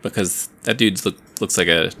because that dude looks like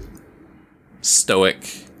a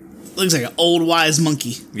stoic. Looks like an old wise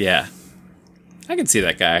monkey. Yeah. I can see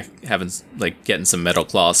that guy getting some metal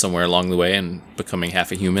claws somewhere along the way and becoming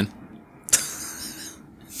half a human.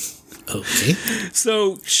 Okay.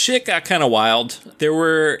 So shit got kind of wild. There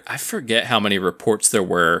were, I forget how many reports there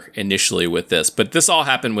were initially with this, but this all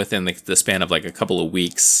happened within the span of like a couple of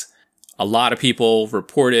weeks. A lot of people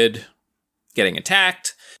reported getting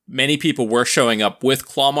attacked. Many people were showing up with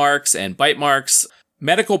claw marks and bite marks.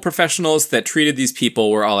 Medical professionals that treated these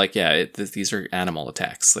people were all like, yeah, these are animal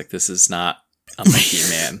attacks. Like, this is not a monkey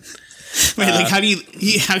man. Wait, like, how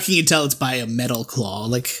can you tell it's by a metal claw?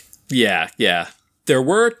 Like, yeah. There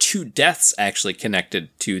were 2 deaths actually connected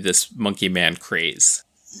to this monkey man craze.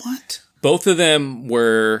 What? Both of them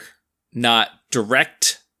were not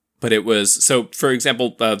direct, but it was, so for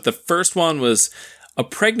example, the first one was a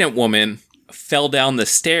pregnant woman fell down the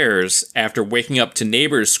stairs after waking up to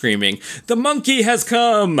neighbors screaming, "The monkey has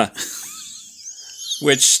come!"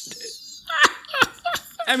 Which,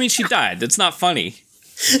 I mean, she died. It's not funny.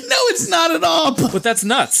 No, it's not at all. But that's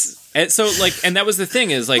nuts. And so, like, and that was the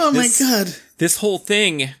thing is, like, oh my God. This whole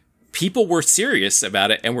thing, people were serious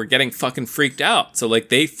about it and were getting fucking freaked out. So, like,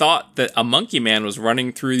 they thought that a monkey man was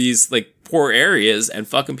running through these, like, poor areas and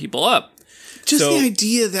fucking people up. Just the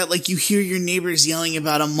idea that, like, you hear your neighbors yelling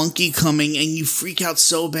about a monkey coming and you freak out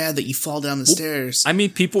so bad that you fall down the stairs. I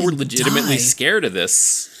mean, people were legitimately scared of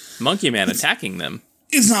this monkey man attacking them.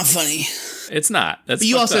 It's not funny. It's not. But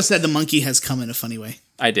you also said the monkey has come in a funny way.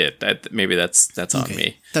 I did. Maybe that's on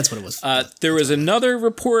me. That's what it was. There was another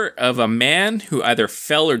report of a man who either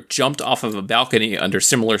fell or jumped off of a balcony under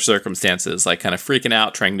similar circumstances, like kind of freaking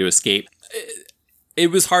out, trying to escape.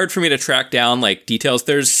 It was hard for me to track down like details.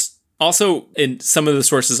 There's also, in some of the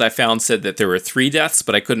sources I found said that there were 3 deaths,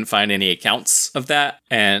 but I couldn't find any accounts of that.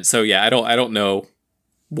 And so, yeah, I don't know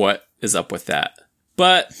what is up with that.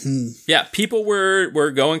 But yeah, people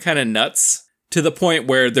were going kind of nuts to the point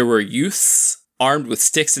where there were youths armed with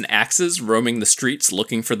sticks and axes roaming the streets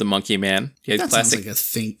looking for the monkey man. You had that sounds like a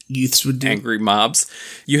thing youths would do. Angry mobs.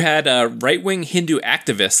 You had right-wing Hindu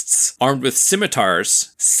activists armed with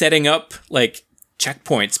scimitars setting up like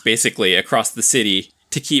checkpoints basically across the city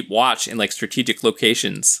to keep watch in like strategic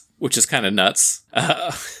locations, which is kind of nuts.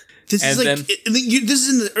 This is in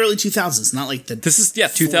the early 2000s, not like This is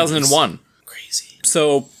 2001. Crazy.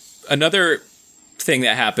 So another thing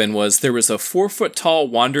that happened was there was a 4 foot tall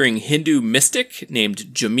wandering Hindu mystic named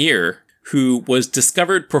Jamir who was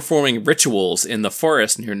discovered performing rituals in the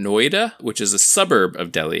forest near Noida, which is a suburb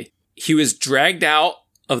of Delhi. He was dragged out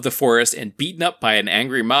of the forest and beaten up by an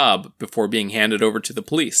angry mob before being handed over to the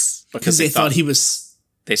police because they thought he was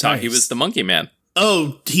the monkey man.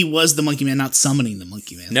 Oh, he was the monkey man, not summoning the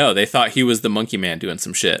monkey man. No, they thought he was the monkey man doing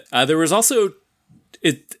some shit. There was also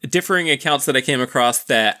differing accounts that I came across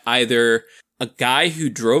that either a guy who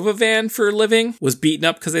drove a van for a living was beaten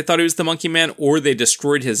up because they thought he was the monkey man, or they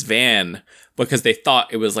destroyed his van because they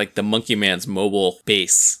thought it was like the monkey man's mobile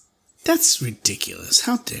base. That's ridiculous.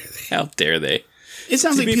 How dare they? How dare they? It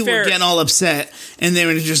sounds like people were getting all upset and they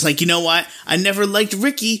were just like, you know what? I never liked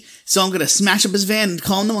Ricky, so I'm going to smash up his van and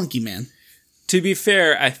call him the monkey man. To be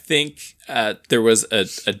fair, I think there was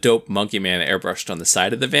a dope monkey man airbrushed on the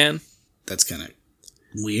side of the van. That's kind of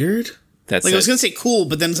weird. That's like, I was going to say cool,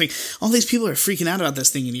 but then it's like, all these people are freaking out about this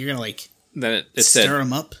thing and you're going to like then it stir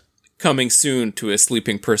them up. Coming soon to a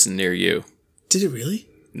sleeping person near you. Did it really?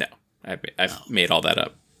 No, I've made all that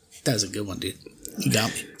up. That was a good one, dude. You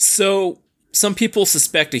got me. So some people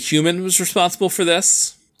suspect a human was responsible for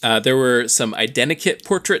this. There were some identikit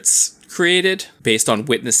portraits created based on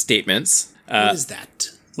witness statements. What is that?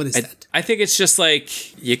 What is that? I think it's just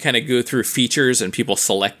like you kind of go through features and people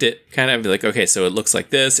select it, kind of like, okay, so it looks like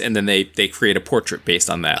this, and then they create a portrait based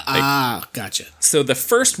on that. Gotcha. So the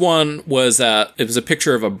first one was it was a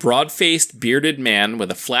picture of a broad-faced, bearded man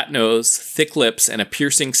with a flat nose, thick lips, and a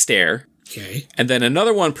piercing stare. Okay. And then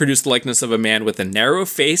another one produced the likeness of a man with a narrow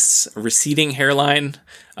face, a receding hairline,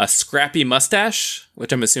 a scrappy mustache,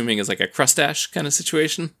 which I'm assuming is like a crustache kind of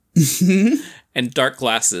situation, and dark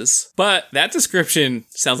glasses. But that description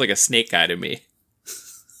sounds like a snake guy to me.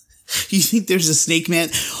 You think there's a snake man?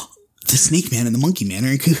 The snake man and the monkey man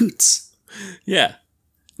are in cahoots. Yeah.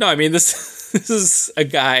 No, I mean, this is a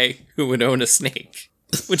guy who would own a snake.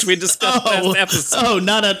 Which we discussed last episode. Oh,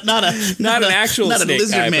 not an actual not snake a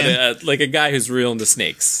lizard guy, man. but like a guy who's real into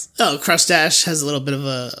snakes. Oh, Crustache has a little bit of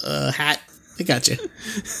a hat. I got you.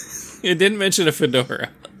 It didn't mention a fedora,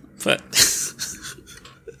 but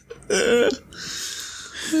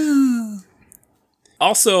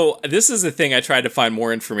also, this is a thing I tried to find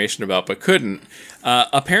more information about, but couldn't.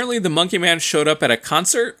 Apparently, the Monkey Man showed up at a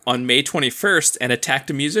concert on May 21st and attacked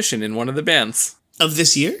a musician in one of the bands. Of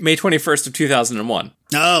this year? May 21st of 2001.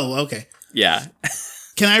 Oh, okay. Yeah.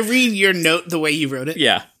 Can I read your note the way you wrote it?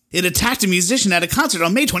 Yeah. It attacked a musician at a concert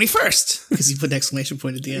on May 21st. Because you put an exclamation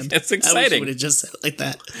point at the end. It's I wish exciting. you would have just said it like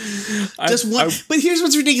that. Just one. But here's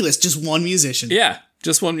what's ridiculous. Just one musician. Yeah.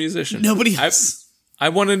 Just one musician. Nobody else. I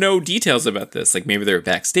want to know details about this. Like maybe they were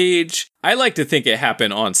backstage. I like to think it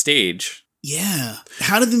happened on stage. Yeah.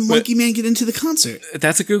 How did the Monkey Man get into the concert?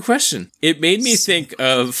 That's a good question. It made me think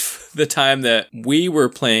of the time that we were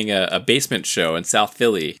playing a basement show in South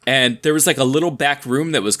Philly, and there was like a little back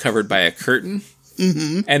room that was covered by a curtain.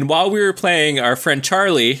 Mm-hmm. And while we were playing, our friend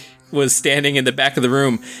Charlie was standing in the back of the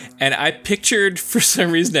room, and I pictured, for some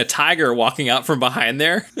reason, a tiger walking out from behind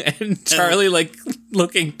there, and Charlie, like,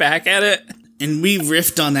 looking back at it. And we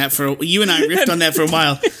riffed on that you and I riffed on that for a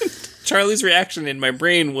while. Charlie's reaction in my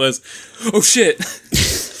brain was, oh shit.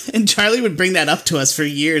 And Charlie would bring that up to us for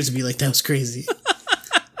years and be like, that was crazy.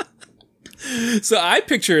 So I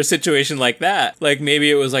picture a situation like that. Like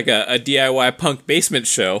maybe it was like a DIY punk basement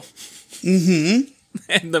show. Mm-hmm.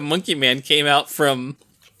 And the Monkey Man came out from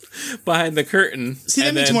behind the curtain. See,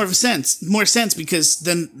 that makes more sense because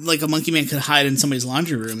then like a Monkey Man could hide in somebody's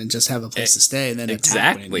laundry room and just have a place to stay and then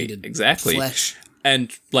attack when it needed flesh.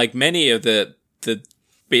 And like many of the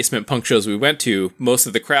basement punk shows we went to, most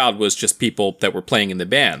of the crowd was just people that were playing in the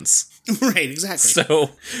bands. Right, exactly.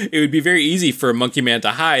 So it would be very easy for a Monkey Man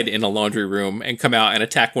to hide in a laundry room and come out and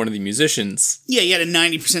attack one of the musicians. Yeah, you had a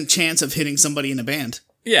 90% chance of hitting somebody in a band.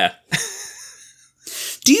 Yeah.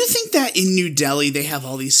 Do you think that in New Delhi they have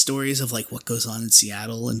all these stories of like what goes on in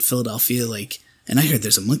Seattle and Philadelphia? Like, and I heard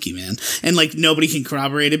there's a Monkey Man, and like nobody can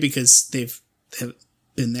corroborate it because they've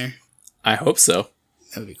been there. I hope so.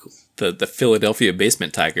 That would be cool. The Philadelphia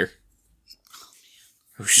basement tiger.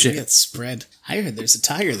 Oh shit! Maybe that's spread. I heard there's a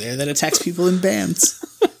tiger there that attacks people in bands.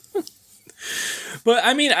 But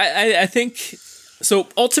I mean, I think so.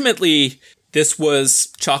 Ultimately, this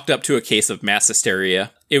was chalked up to a case of mass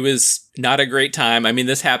hysteria. It was not a great time. I mean,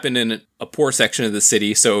 this happened in a poor section of the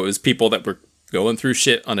city, so it was people that were going through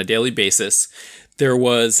shit on a daily basis. There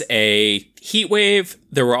was a heat wave.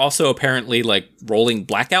 There were also apparently like rolling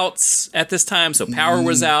blackouts at this time, so power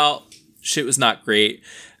was out. Shit was not great.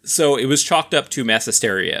 So it was chalked up to mass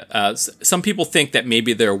hysteria. Some people think that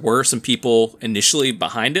maybe there were some people initially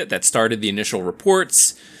behind it that started the initial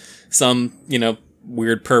reports. Some,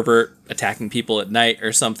 weird pervert attacking people at night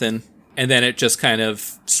or something. And then it just kind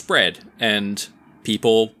of spread. And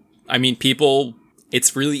people,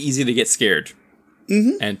 it's really easy to get scared.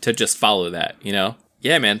 Mm-hmm. And to just follow that,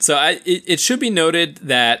 Yeah, man. So it should be noted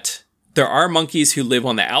that there are monkeys who live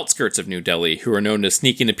on the outskirts of New Delhi who are known to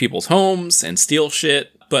sneak into people's homes and steal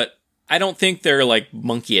shit. But I don't think they're like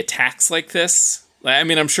monkey attacks like this. I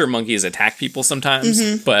mean, I'm sure monkeys attack people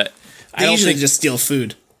sometimes, but I don't think just steal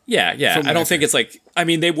food. Yeah. I don't think it's like,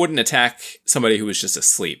 they wouldn't attack somebody who was just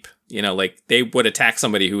asleep. Like they would attack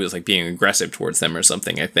somebody who was like being aggressive towards them or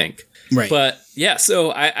something, I think. Right. But yeah,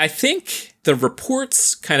 so I think the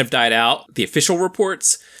reports kind of died out, the official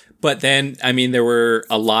reports. But then, there were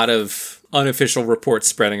a lot of unofficial reports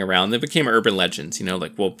spreading around. They became urban legends,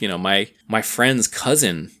 my friend's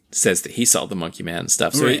cousin says that he saw the Monkey Man and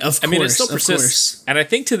stuff. So right, of course, it still persists. And I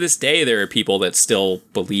think to this day, there are people that still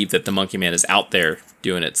believe that the Monkey Man is out there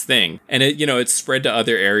doing its thing. And it's spread to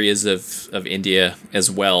other areas of India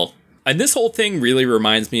as well. And this whole thing really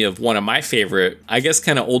reminds me of one of my favorite, I guess,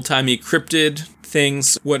 kind of old-timey cryptid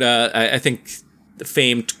things. What I think the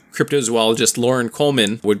famed cryptozoologist Lauren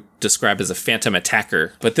Coleman would describe as a phantom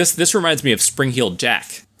attacker. But this reminds me of Spring-Heeled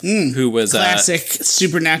Jack, who was classic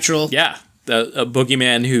supernatural. Yeah. A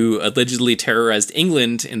boogeyman who allegedly terrorized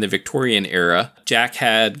England in the Victorian era. Jack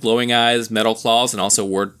had glowing eyes, metal claws, and also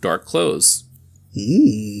wore dark clothes.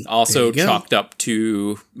 Also chalked up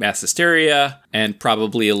to mass hysteria and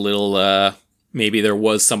probably a little, maybe there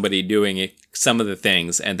was somebody doing it some of the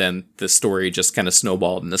things, and then the story just kind of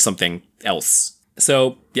snowballed into something else.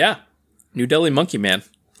 So, yeah, New Delhi Monkey Man.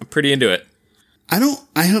 I'm pretty into it.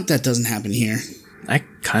 I hope that doesn't happen here. I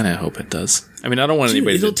kind of hope it does. I mean, I don't want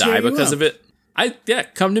anybody to die because of it.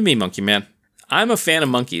 Come to me, Monkey Man. I'm a fan of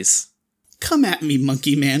monkeys. Come at me,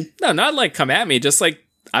 Monkey Man. No, not like come at me. Just like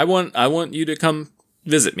I want you to come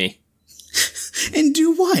visit me. And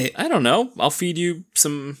do what? I don't know. I'll feed you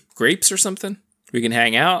some grapes or something. We can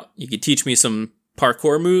hang out. You could teach me some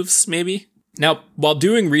parkour moves, maybe. Now, while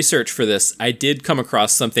doing research for this, I did come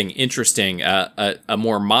across something interesting, a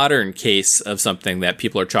more modern case of something that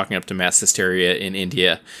people are chalking up to mass hysteria in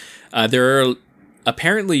India. There are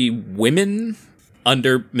apparently women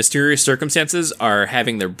under mysterious circumstances are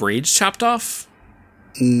having their braids chopped off.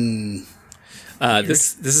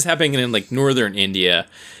 This is happening in like northern India,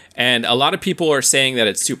 and a lot of people are saying that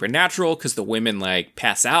it's supernatural because the women like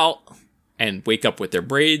pass out and wake up with their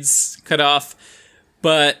braids cut off.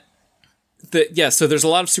 But so there's a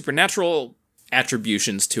lot of supernatural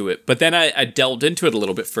attributions to it. But then I delved into it a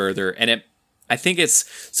little bit further, and I think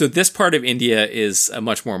so this part of India is a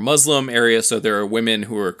much more Muslim area, so there are women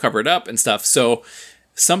who are covered up and stuff. So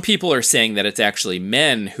some people are saying that it's actually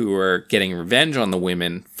men who are getting revenge on the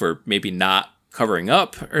women for maybe not covering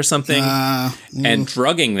up or something, and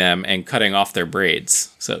drugging them and cutting off their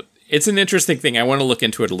braids. So it's an interesting thing. I want to look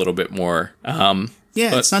into it a little bit more.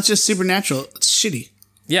 It's not just supernatural. It's shitty.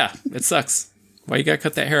 Yeah, it sucks. Why you gotta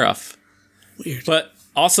cut that hair off? Weird. But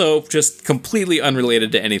also, just completely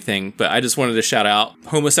unrelated to anything, but I just wanted to shout out,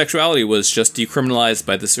 homosexuality was just decriminalized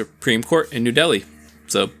by the Supreme Court in New Delhi.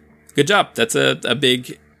 So, good job. That's a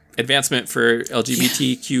big advancement for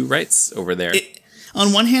LGBTQ rights over there.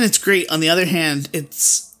 On one hand, it's great. On the other hand,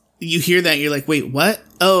 you hear that, you're like, wait, what?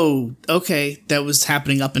 Oh, okay. That was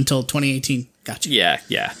happening up until 2018. Gotcha.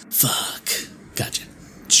 Yeah. Fuck. Gotcha.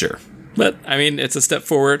 Sure. But, I mean, it's a step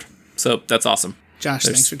forward, so that's awesome. Josh,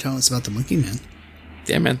 thanks for telling us about the Monkey Man.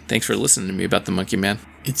 Yeah, man. Thanks for listening to me about the Monkey Man.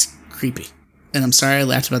 It's creepy. And I'm sorry I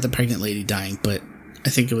laughed about the pregnant lady dying, but I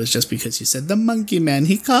think it was just because you said, the Monkey Man,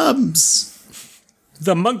 he comes.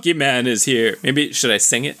 The Monkey Man is here. Maybe, should I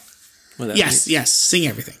sing it? Yes, sing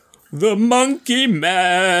everything. The Monkey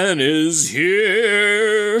Man is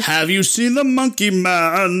here. Have you seen the Monkey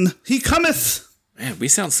Man? He cometh. Man, we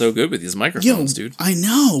sound so good with these microphones, dude. I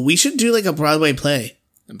know. We should do like a Broadway play.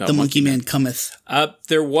 About the Monkey Man cometh.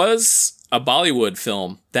 There was a Bollywood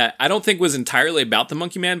film that I don't think was entirely about the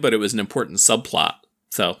Monkey Man, but it was an important subplot.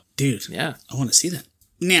 So, dude, yeah, I want to see that.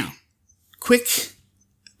 Now, quick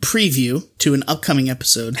preview to an upcoming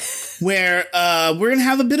episode where we're going to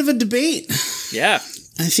have a bit of a debate. Yeah.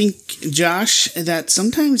 I think, Josh, that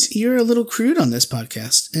sometimes you're a little crude on this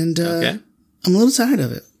podcast, and I'm a little tired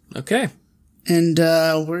of it. Okay. And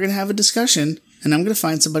we're going to have a discussion, and I'm going to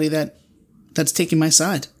find somebody that's taking my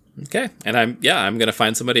side. Okay. And I'm going to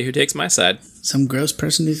find somebody who takes my side. Some gross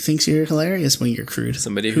person who thinks you're hilarious when you're crude.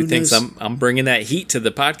 Somebody who thinks I'm bringing that heat to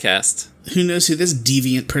the podcast. Who knows who this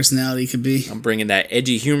deviant personality could be? I'm bringing that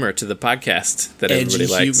edgy humor to the podcast that everybody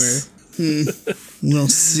likes. We'll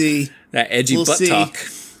see. That edgy butt talk.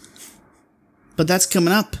 But that's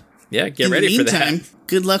coming up. Yeah, get ready for that.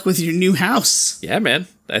 Good luck with your new house. Yeah, man.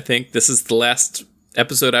 I think this is the last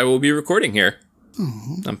episode I will be recording here.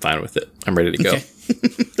 Aww. I'm fine with it. I'm ready to go. Okay.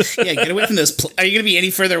 Yeah, get away from those. Are you going to be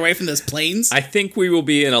any further away from those planes? I think we will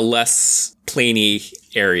be in a less planey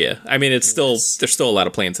area. I mean, there's still a lot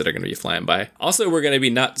of planes that are going to be flying by. Also, we're going to be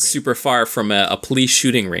not super far from a police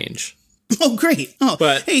shooting range. Oh, great. Oh,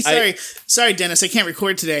 but hey, sorry, Dennis. I can't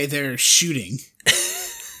record today. They're shooting.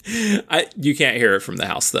 You can't hear it from the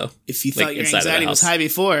house, though. If you thought your anxiety was high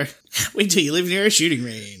before, wait till you live near a shooting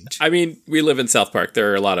range. I mean, we live in South Park.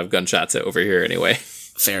 There are a lot of gunshots over here anyway.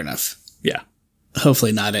 Fair enough. Yeah.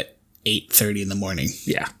 Hopefully not at 8:30 in the morning.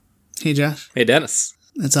 Yeah. Hey, Josh. Hey, Dennis.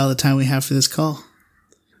 That's all the time we have for this call.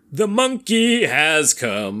 The monkey has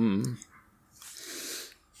come.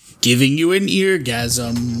 Giving you an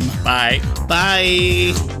eargasm. Bye.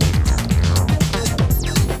 Bye.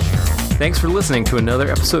 Thanks for listening to another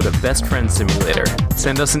episode of Best Friend Simulator.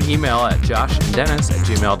 Send us an email at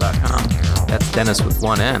joshanddennis@gmail.com. That's Dennis with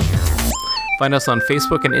one N. Find us on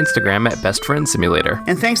Facebook and Instagram at Best Friend Simulator.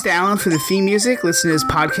 And thanks to Alan for the theme music. Listen to his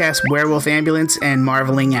podcast, Werewolf Ambulance, and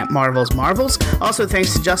Marveling at Marvel's Marvels. Also,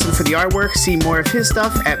 thanks to Justin for the artwork. See more of his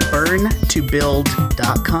stuff at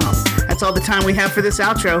burntobuild.com. That's all the time we have for this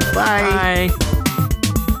outro. Bye. Bye.